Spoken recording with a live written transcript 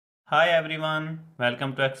Hi everyone,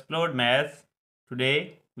 welcome to Explode Maths.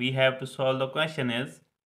 Today we have to solve the question is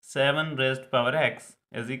 7 raised power x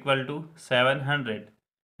is equal to 700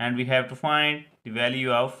 and we have to find the value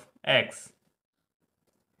of x.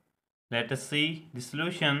 Let us see the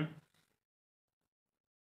solution.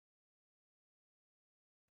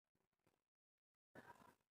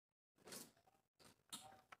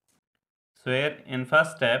 So here in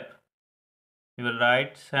first step we will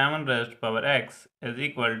write 7 raised power x is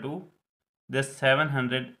equal to this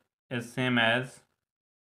 700 is same as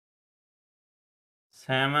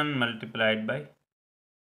 7 multiplied by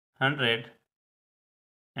 100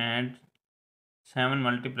 and 7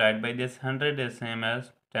 multiplied by this 100 is same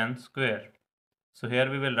as 10 square. So here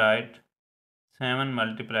we will write 7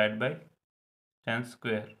 multiplied by 10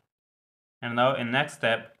 square. And now in next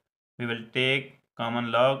step we will take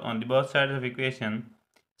common log on the both sides of equation.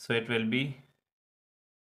 So it will be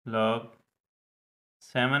log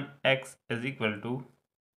 7x is equal to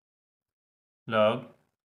log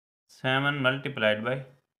 7 multiplied by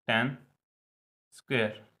 10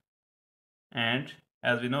 square. And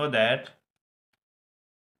as we know that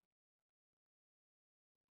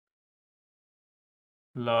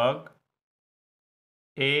log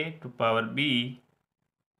a to power b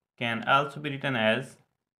can also be written as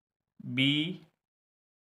b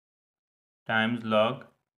times log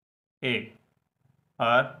a,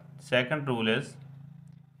 or second rule is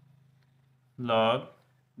log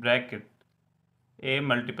bracket a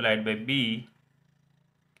multiplied by b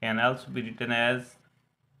can also be written as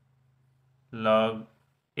log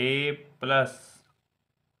a plus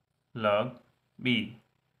log b.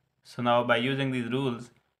 So now by using these rules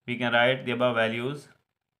we can write the above values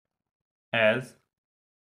as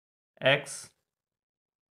x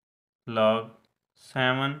log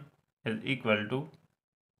 7 is equal to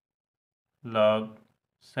log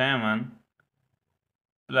 7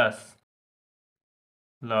 plus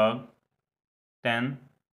log 10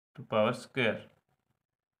 to power square,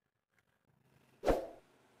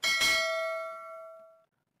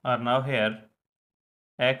 or now here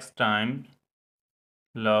x times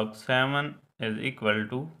log 7 is equal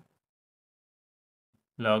to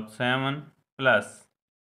log 7 plus,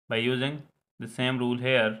 by using the same rule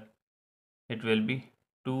here, it will be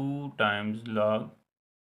 2 times log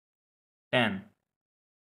 10.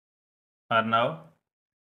 Or now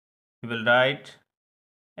we will write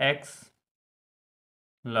x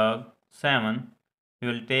log 7. We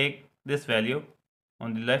will take this value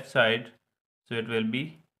on the left side, so it will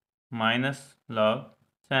be minus log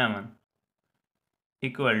 7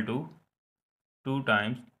 equal to 2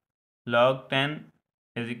 times log 10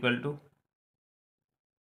 is equal to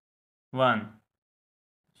 1.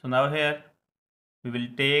 So now here we will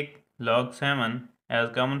take log 7 as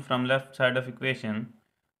common from left side of equation,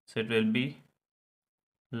 so it will be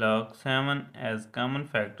log 7 as common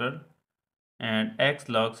factor, and x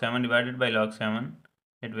log 7 divided by log 7,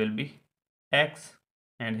 it will be x,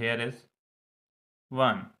 and here is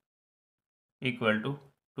 1 equal to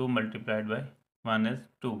 2 multiplied by 1 is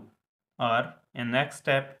 2. Or in next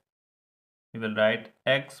step we will write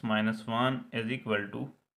x minus 1 is equal to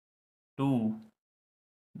 2.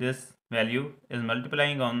 This value is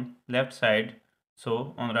multiplying on left side,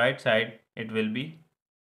 so on right side it will be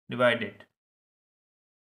divided.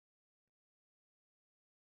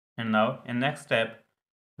 And now in next step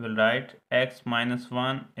we will write x minus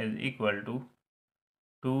 1 is equal to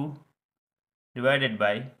 2 divided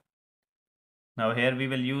by, now here we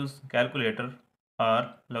will use calculator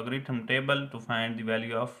or logarithm table to find the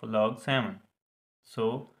value of log 7.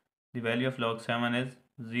 So the value of log 7 is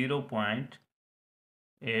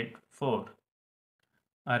 0.84.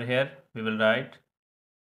 Or here we will write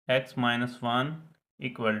x minus 1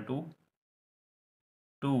 equal to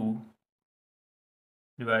 2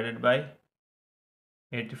 divided by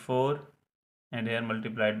 84 and here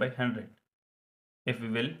multiplied by 100. If we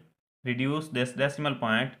will reduce this decimal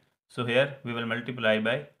point, so here we will multiply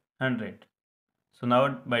by 100. So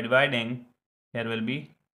now by dividing, here will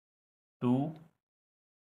be 2,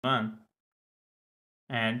 1,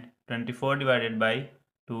 and 24 divided by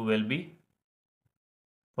 2 will be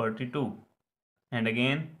 42. And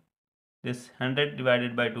again this 100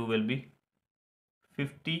 divided by 2 will be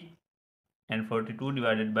 50, and 42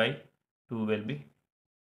 divided by 2 will be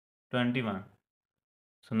 21.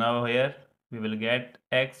 So now here we will get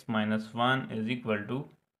x minus 1 is equal to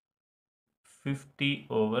 50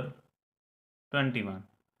 over 21.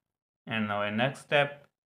 And now in next step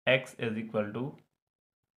x is equal to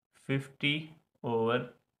 50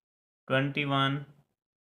 over 21.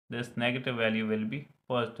 This negative value will be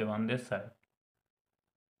positive on this side.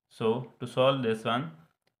 So to solve this one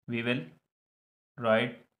we will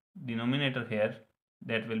write denominator here,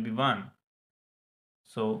 that will be 1.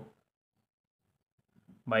 So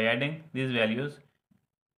by adding these values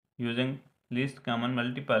using least common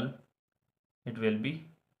multiple, it will be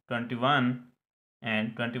 21,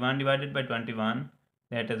 and 21 divided by 21,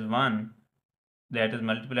 that is 1, that is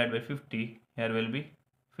multiplied by 50, here will be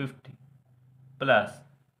 50, plus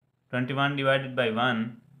 21 divided by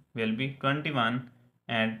 1 will be 21,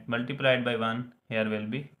 and multiplied by 1 here will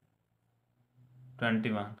be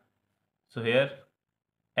 21. So here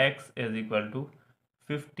x is equal to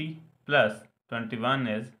 50 plus 21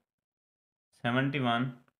 is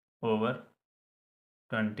 71 over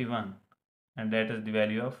 21, and that is the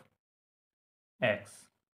value of x,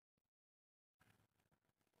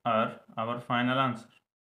 or our final answer.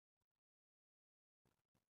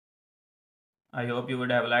 I hope you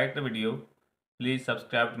would have liked the video. Please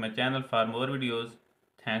subscribe to my channel for more videos.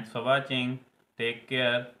 Thanks for watching. Take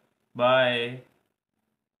care. Bye.